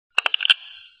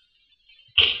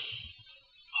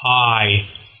Hi.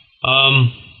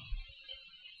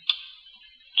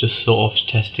 Just sort of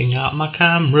testing out my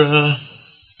camera.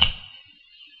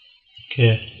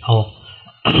 Okay, we'll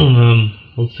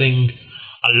sing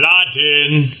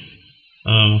Aladdin.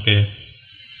 Okay.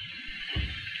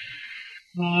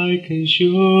 I can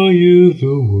show you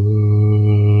the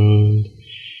world,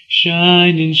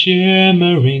 shining,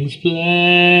 shimmering,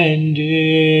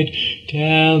 splendid.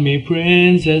 Tell me,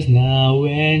 princess, now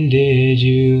when did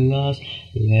you lost?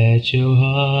 Let your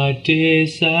heart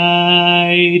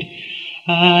decide.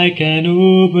 I can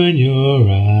open your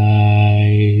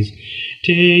eyes,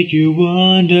 take you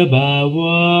wonder by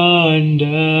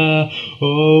wonder,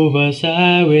 over,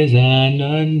 sideways and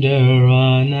under,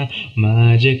 on a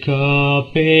magic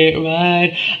carpet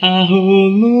ride, a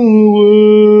whole new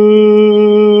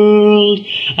world,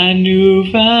 a new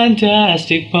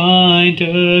fantastic point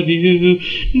of view.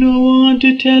 No one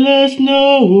to tell us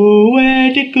no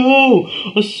where to go,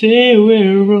 or say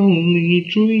we're only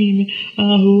dreaming,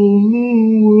 a whole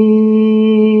new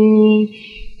world,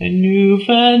 a new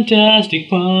fantastic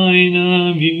point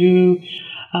of view.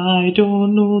 I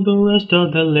don't know the rest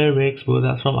of the lyrics, but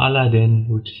that's from Aladdin,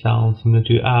 which sounds similar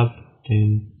to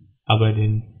Abdin.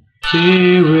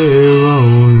 Say we're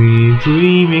only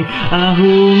dreaming, a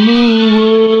whole new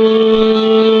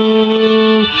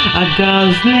world, a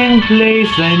dazzling place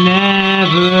I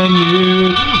never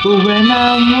knew. But when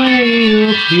I'm way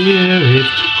up here,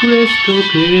 it's crystal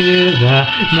clear that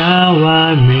now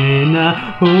I'm in a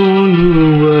whole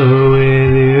new world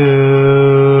with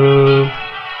you.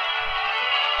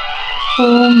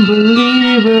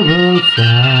 Unbelievable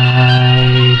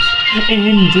sights,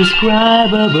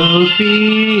 indescribable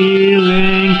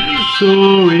feeling,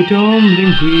 soaring,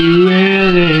 tumbling,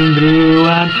 free-wheeling through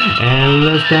an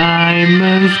endless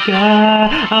diamond sky,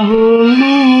 a whole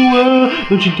new world.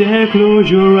 Don't you dare close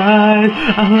your eyes,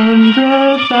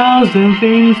 100,000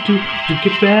 things to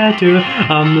get better.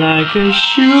 I'm like a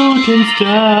shooting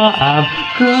star, I've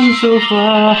come so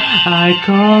far, I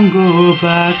can't go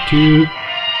back to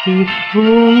the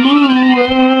whole new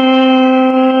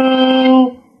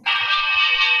world.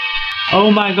 Oh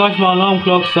my gosh, my alarm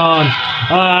clock's on.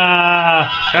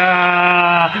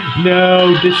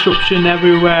 No, disruption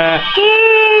everywhere.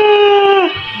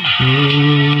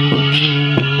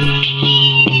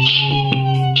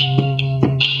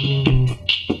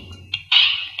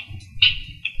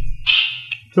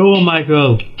 Oh,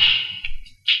 Michael.